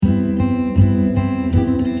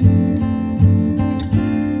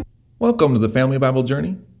Welcome to the Family Bible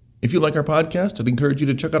Journey. If you like our podcast, I'd encourage you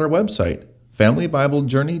to check out our website,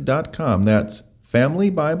 familybiblejourney.com. That's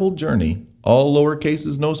familybiblejourney, all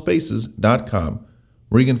lowercases, no spaces.com,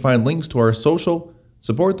 where you can find links to our social,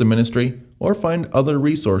 support the ministry, or find other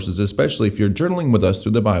resources, especially if you're journaling with us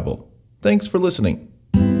through the Bible. Thanks for listening.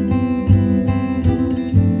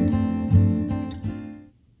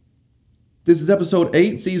 This is episode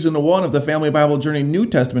 8, season 1 of the Family Bible Journey New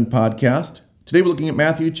Testament podcast. Today we're looking at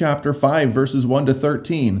Matthew chapter 5, verses 1 to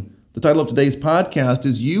 13. The title of today's podcast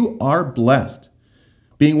is You Are Blessed.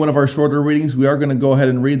 Being one of our shorter readings, we are going to go ahead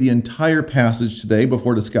and read the entire passage today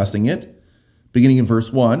before discussing it. Beginning in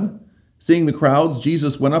verse 1, seeing the crowds,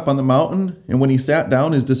 Jesus went up on the mountain, and when he sat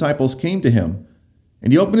down, his disciples came to him.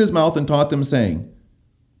 And he opened his mouth and taught them, saying,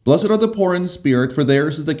 Blessed are the poor in spirit, for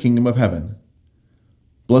theirs is the kingdom of heaven.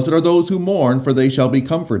 Blessed are those who mourn, for they shall be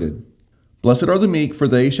comforted. Blessed are the meek, for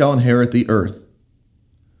they shall inherit the earth.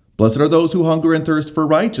 Blessed are those who hunger and thirst for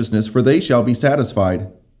righteousness, for they shall be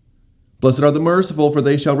satisfied. Blessed are the merciful, for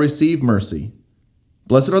they shall receive mercy.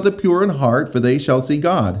 Blessed are the pure in heart, for they shall see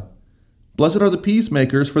God. Blessed are the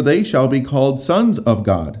peacemakers, for they shall be called sons of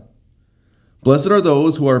God. Blessed are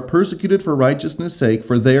those who are persecuted for righteousness' sake,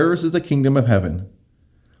 for theirs is the kingdom of heaven.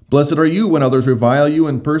 Blessed are you when others revile you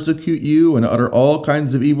and persecute you and utter all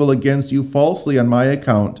kinds of evil against you falsely on my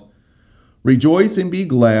account. Rejoice and be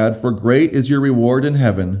glad, for great is your reward in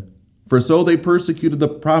heaven. For so they persecuted the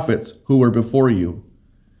prophets who were before you.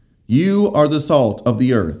 You are the salt of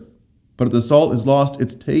the earth. But if the salt has lost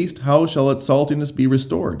its taste, how shall its saltiness be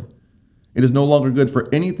restored? It is no longer good for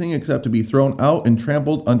anything except to be thrown out and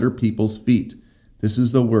trampled under people's feet. This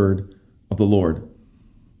is the word of the Lord.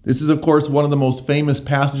 This is, of course, one of the most famous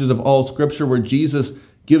passages of all Scripture where Jesus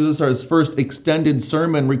gives us his first extended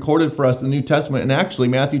sermon recorded for us in the New Testament. And actually,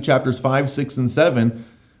 Matthew chapters 5, 6, and 7,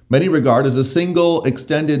 many regard as a single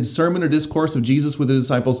extended sermon or discourse of Jesus with his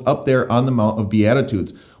disciples up there on the Mount of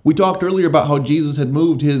Beatitudes. We talked earlier about how Jesus had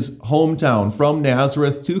moved his hometown from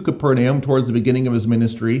Nazareth to Capernaum towards the beginning of his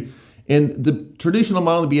ministry. And the traditional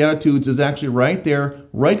Mount of the Beatitudes is actually right there,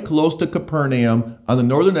 right close to Capernaum on the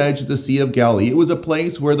northern edge of the Sea of Galilee. It was a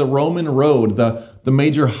place where the Roman road, the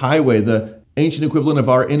major highway, the ancient equivalent of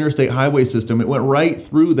our interstate highway system, it went right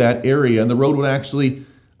through that area, and the road would actually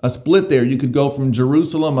split there. You could go from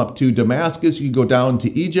Jerusalem up to Damascus. You could go down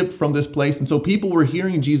to Egypt from this place. And so people were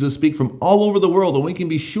hearing Jesus speak from all over the world, and we can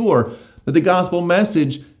be sure that the gospel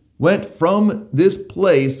message went from this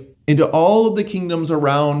place into all of the kingdoms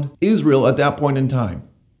around Israel at that point in time.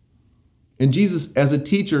 And Jesus, as a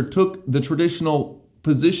teacher, took the traditional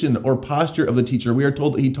position or posture of the teacher. We are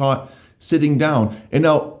told that he taught sitting down. And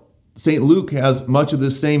now St. Luke has much of the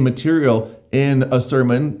same material in a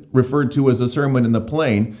sermon referred to as a sermon in the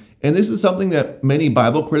plain. And this is something that many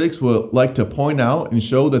Bible critics will like to point out and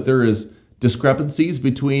show that there is discrepancies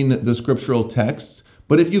between the scriptural texts.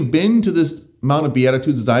 But if you've been to this Mount of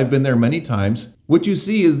Beatitudes, as I've been there many times, what you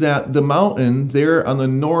see is that the mountain there on the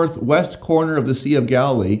northwest corner of the Sea of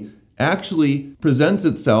Galilee actually presents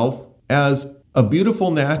itself as a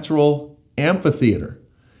beautiful natural amphitheater.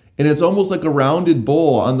 And it's almost like a rounded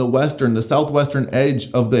bowl on the southwestern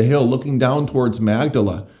edge of the hill looking down towards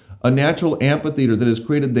Magdala, a natural amphitheater that is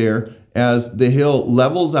created there as the hill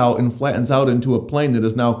levels out and flattens out into a plain that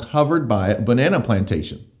is now covered by a banana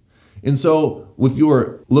plantation. And so if you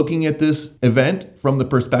were looking at this event from the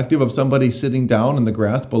perspective of somebody sitting down in the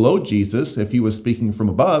grass below Jesus, if he was speaking from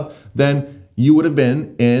above, then you would have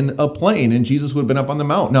been in a plain and Jesus would have been up on the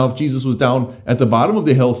mount. Now, if Jesus was down at the bottom of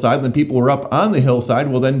the hillside and the people were up on the hillside,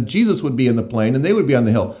 well, then Jesus would be in the plain and they would be on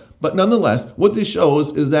the hill. But nonetheless, what this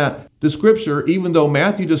shows is that the scripture, even though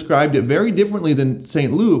Matthew described it very differently than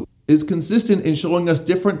St. Luke, is consistent in showing us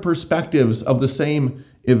different perspectives of the same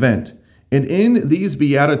event. And in these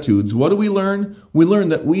Beatitudes, what do we learn? We learn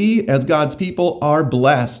that we, as God's people, are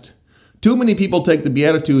blessed. Too many people take the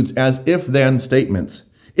Beatitudes as if-then statements.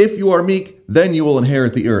 If you are meek, then you will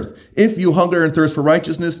inherit the earth. If you hunger and thirst for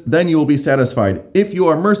righteousness, then you will be satisfied. If you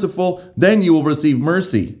are merciful, then you will receive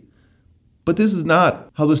mercy. But this is not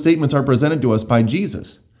how the statements are presented to us by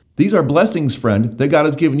Jesus. These are blessings, friend, that God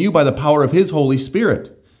has given you by the power of his Holy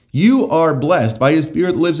Spirit. You are blessed by his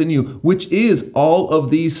Spirit that lives in you, which is all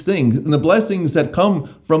of these things. And the blessings that come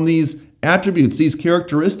from these attributes, these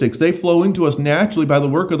characteristics, they flow into us naturally by the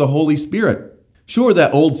work of the Holy Spirit. Sure,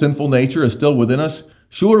 that old sinful nature is still within us.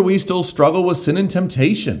 Sure, we still struggle with sin and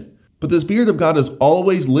temptation. But the Spirit of God is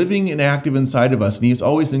always living and active inside of us, and he is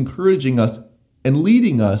always encouraging us and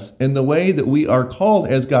leading us in the way that we are called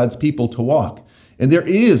as God's people to walk. And there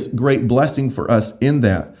is great blessing for us in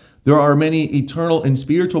that. There are many eternal and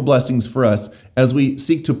spiritual blessings for us as we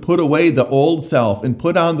seek to put away the old self and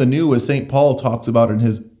put on the new, as St. Paul talks about in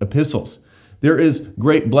his epistles. There is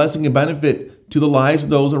great blessing and benefit to the lives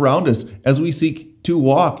of those around us as we seek to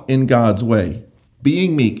walk in God's way,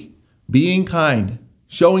 being meek, being kind,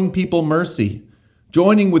 showing people mercy,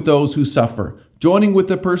 joining with those who suffer, joining with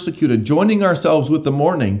the persecuted, joining ourselves with the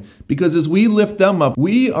mourning, because as we lift them up,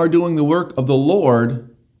 we are doing the work of the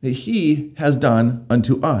Lord that He has done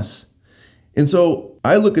unto us. And so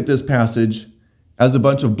I look at this passage as a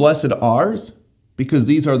bunch of blessed are's, because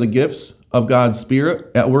these are the gifts of God's Spirit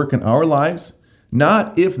at work in our lives,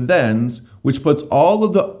 not if-thens, which puts all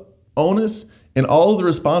of the onus and all of the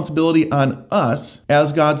responsibility on us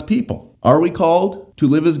as God's people. Are we called to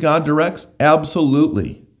live as God directs?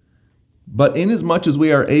 Absolutely. But inasmuch as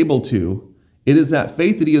we are able to, it is that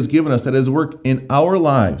faith that He has given us that has worked in our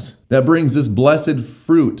lives that brings this blessed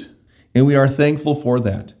fruit, and we are thankful for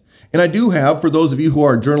that. And I do have, for those of you who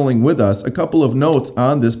are journaling with us, a couple of notes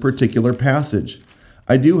on this particular passage.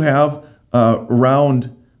 I do have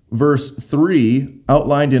around verse 3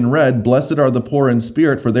 outlined in red, "Blessed are the poor in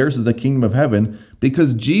spirit, for theirs is the kingdom of heaven,"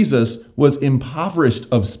 because Jesus was impoverished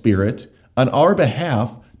of spirit on our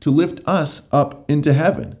behalf to lift us up into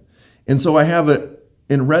heaven. And so I have it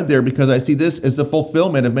in red there because I see this as the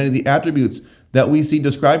fulfillment of many of the attributes that we see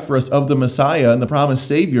described for us of the Messiah and the promised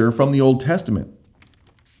Savior from the Old Testament.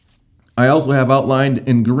 I also have outlined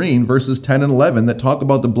in green verses 10 and 11 that talk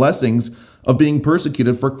about the blessings of being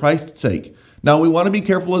persecuted for Christ's sake. Now, we want to be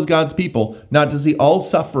careful as God's people not to see all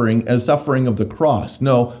suffering as suffering of the cross.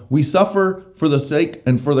 No, we suffer for the sake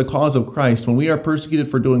and for the cause of Christ when we are persecuted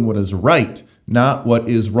for doing what is right, not what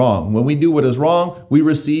is wrong. When we do what is wrong, we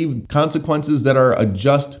receive consequences that are a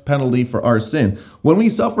just penalty for our sin. When we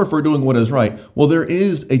suffer for doing what is right, well, there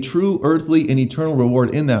is a true earthly and eternal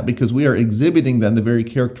reward in that because we are exhibiting then the very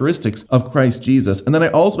characteristics of Christ Jesus. And then I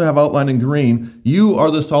also have outlined in green, you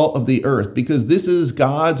are the salt of the earth, because this is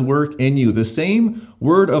God's work in you. The same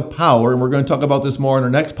word of power, and we're going to talk about this more in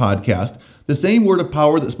our next podcast, the same word of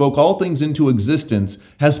power that spoke all things into existence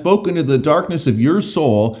has spoken to the darkness of your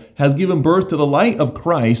soul, has given birth to the light of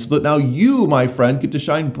Christ, so that now you, my friend, get to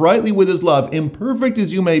shine brightly with His love, imperfect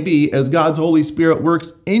as you may be, as God's Holy Spirit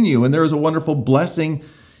works in you. And there is a wonderful blessing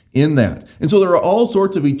in that. And so there are all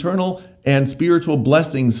sorts of eternal and spiritual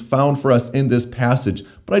blessings found for us in this passage.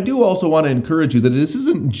 But I do also want to encourage you that this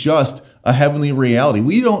isn't just a heavenly reality.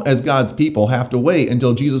 We don't, as God's people, have to wait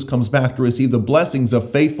until Jesus comes back to receive the blessings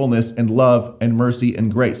of faithfulness and love and mercy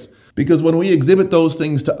and grace. Because when we exhibit those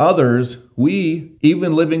things to others, we,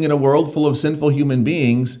 even living in a world full of sinful human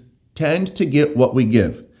beings, tend to get what we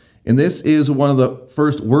give. And this is one of the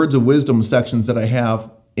first words of wisdom sections that I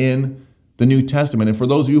have in the New Testament. And for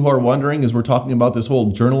those of you who are wondering, as we're talking about this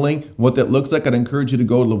whole journaling, what that looks like, I'd encourage you to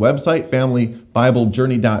go to the website,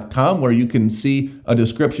 familybiblejourney.com, where you can see a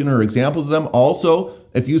description or examples of them. Also,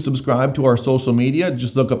 if you subscribe to our social media,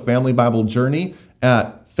 just look up Family Bible Journey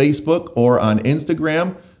at Facebook or on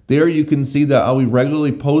Instagram. There you can see that I'll be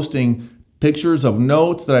regularly posting pictures of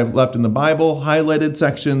notes that I've left in the Bible, highlighted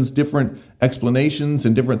sections, different explanations,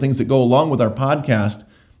 and different things that go along with our podcast,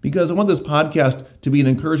 because I want this podcast to be an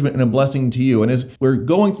encouragement and a blessing to you. And as we're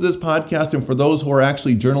going through this podcast, and for those who are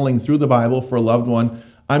actually journaling through the Bible for a loved one,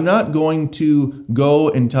 I'm not going to go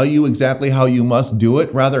and tell you exactly how you must do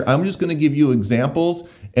it. Rather, I'm just going to give you examples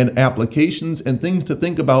and applications and things to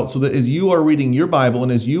think about so that as you are reading your Bible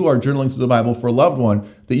and as you are journaling through the Bible for a loved one,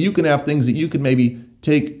 that you can have things that you can maybe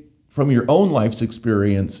take from your own life's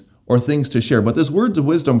experience or things to share. But this words of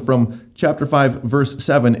wisdom from chapter 5, verse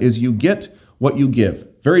 7 is you get what you give.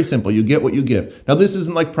 Very simple. You get what you give. Now, this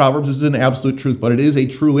isn't like Proverbs. This is an absolute truth, but it is a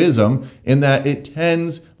truism in that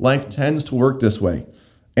life tends to work this way.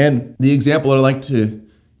 And the example I'd like to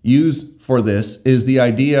use for this is the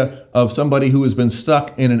idea of somebody who has been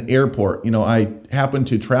stuck in an airport. I happen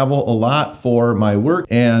to travel a lot for my work,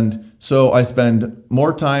 and so I spend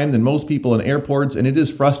more time than most people in airports, and it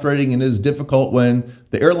is frustrating and it is difficult when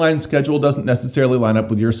the airline schedule doesn't necessarily line up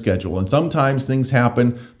with your schedule. And sometimes things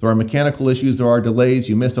happen. There are mechanical issues, there are delays,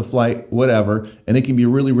 you miss a flight, whatever, and it can be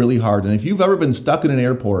really, really hard. And if you've ever been stuck in an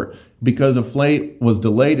airport because a flight was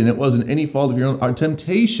delayed and it wasn't any fault of your own, the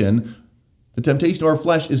temptation of our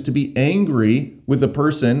flesh is to be angry with the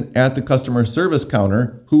person at the customer service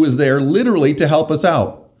counter who is there literally to help us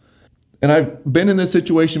out. And I've been in this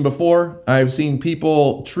situation before. I've seen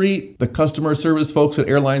people treat the customer service folks at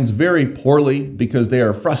airlines very poorly because they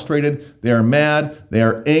are frustrated, they are mad, they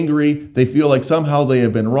are angry, they feel like somehow they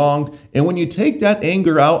have been wronged. And when you take that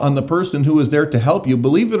anger out on the person who is there to help you,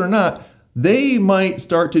 believe it or not, they might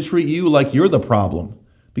start to treat you like you're the problem.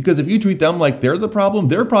 Because if you treat them like they're the problem,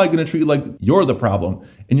 they're probably going to treat you like you're the problem.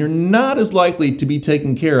 And you're not as likely to be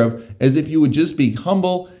taken care of as if you would just be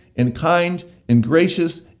humble and kind and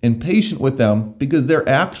gracious and patient with them, because they're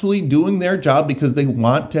actually doing their job because they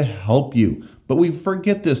want to help you. But we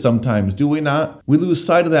forget this sometimes, do we not? We lose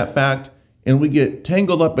sight of that fact and we get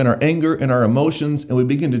tangled up in our anger and our emotions, and we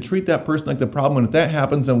begin to treat that person like the problem. And if that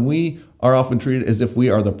happens, then we are often treated as if we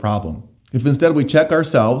are the problem. If instead we check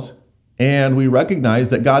ourselves and we recognize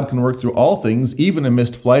that God can work through all things, even a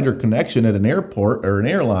missed flight or connection at an airport or an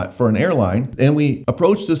airline, and we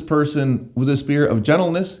approach this person with a spirit of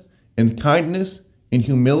gentleness and kindness and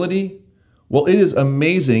humility, well, it is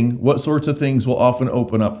amazing what sorts of things will often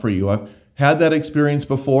open up for you. I've had that experience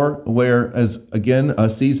before where, as again, a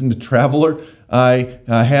seasoned traveler, I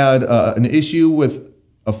had an issue with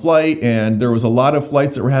a flight, and there was a lot of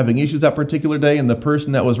flights that were having issues that particular day, and the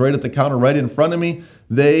person that was right at the counter right in front of me,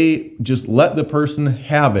 they just let the person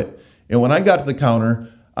have it. And when I got to the counter,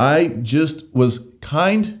 I just was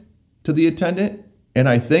kind to the attendant, and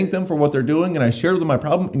I thanked them for what they're doing, and I shared with them my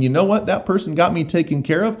problem. And you know what? That person got me taken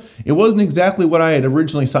care of. It wasn't exactly what I had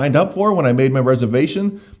originally signed up for when I made my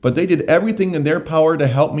reservation, but they did everything in their power to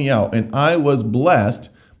help me out, and I was blessed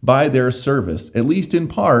by their service, at least in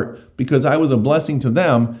part, because I was a blessing to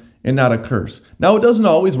them and not a curse. Now, it doesn't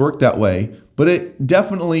always work that way, but it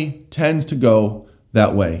definitely tends to go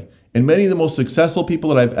that way. And many of the most successful people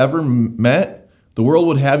that I've ever met, the world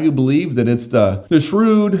would have you believe that it's the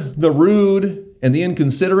shrewd, the rude, and the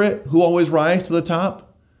inconsiderate who always rise to the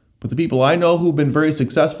top. But the people I know who've been very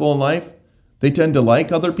successful in life, they tend to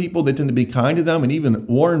like other people, they tend to be kind to them. And even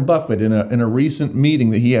Warren Buffett, in a recent meeting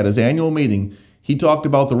that he had, his annual meeting, he talked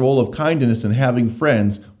about the role of kindness and having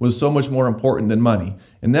friends was so much more important than money.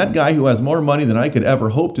 And that guy who has more money than I could ever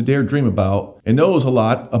hope to dare dream about and knows a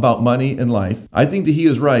lot about money and life, I think that he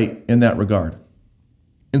is right in that regard.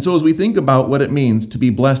 And so as we think about what it means to be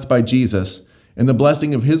blessed by Jesus and the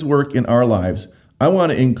blessing of his work in our lives, I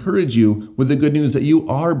want to encourage you with the good news that you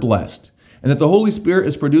are blessed and that the Holy Spirit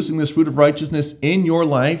is producing this fruit of righteousness in your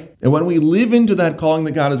life. And when we live into that calling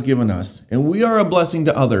that God has given us and we are a blessing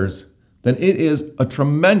to others, then it is a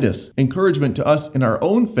tremendous encouragement to us in our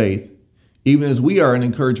own faith, even as we are an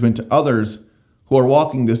encouragement to others who are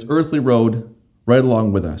walking this earthly road right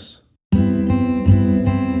along with us.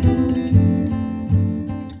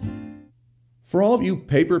 For all of you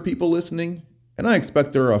paper people listening, and I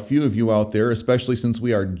expect there are a few of you out there, especially since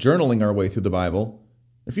we are journaling our way through the Bible,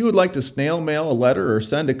 if you would like to snail mail a letter or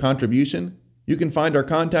send a contribution, you can find our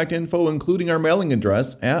contact info, including our mailing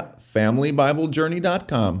address, at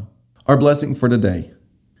familybiblejourney.com. Our blessing for today: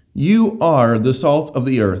 you are the salt of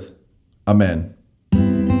the earth. Amen.